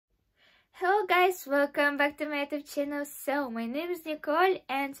Hello guys, welcome back to my YouTube channel. So my name is Nicole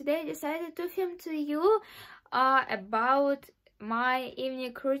and today I decided to film to you about my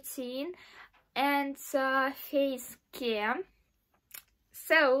evening routine and face care.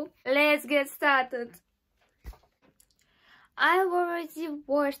 So let's get started. I've already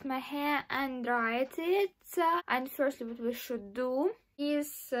washed my hair and dried it, and firstly what we should do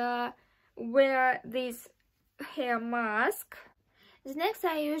is wear this hair mask. The next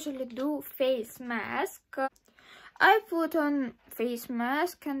I usually do face mask. I put on face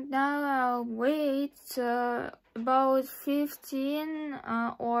mask and now I'll wait about 15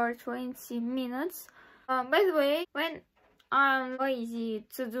 or 20 minutes. By the way, when I'm lazy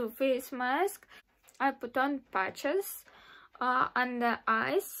to do face mask, I put on patches under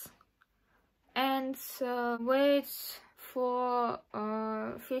eyes and wait for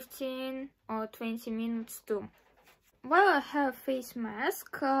 15 or 20 minutes too. While I have face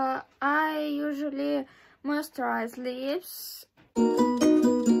mask, I usually moisturize lips.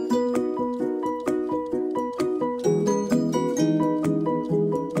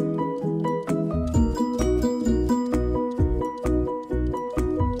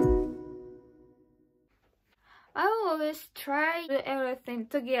 I always try to do everything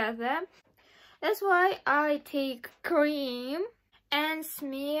together. That's why I take cream and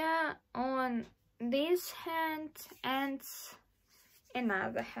smear on this hand and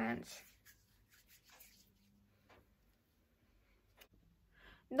another hand.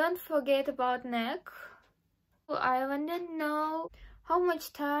 Don't forget about neck. I wanna know how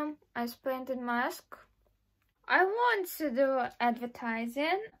much time I spent in mask. I want to do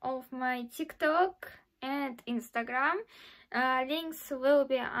advertising of my TikTok and Instagram. Links will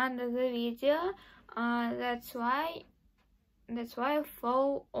be under the video. That's why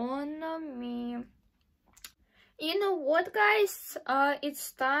follow on me. You know what, guys?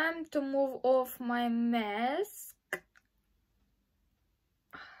 It's time to move off my mask.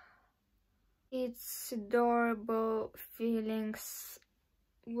 It's adorable feelings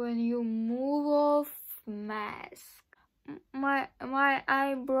when you move off mask. My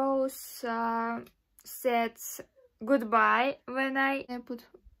eyebrows said goodbye when I put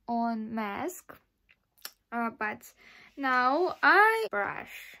on mask. But now I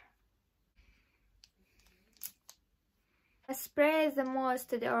brush. Spray is the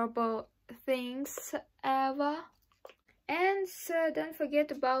most adorable things ever. And don't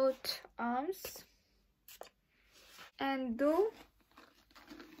forget about arms. And do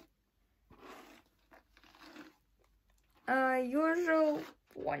usual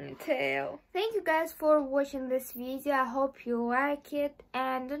ponytail. Thank you guys for watching this video. I hope you like it,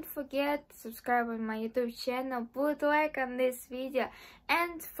 and don't forget to subscribe on my YouTube channel, put like on this video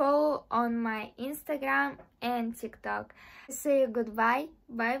and follow on my Instagram and TikTok. Say goodbye.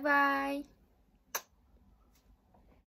 Bye bye.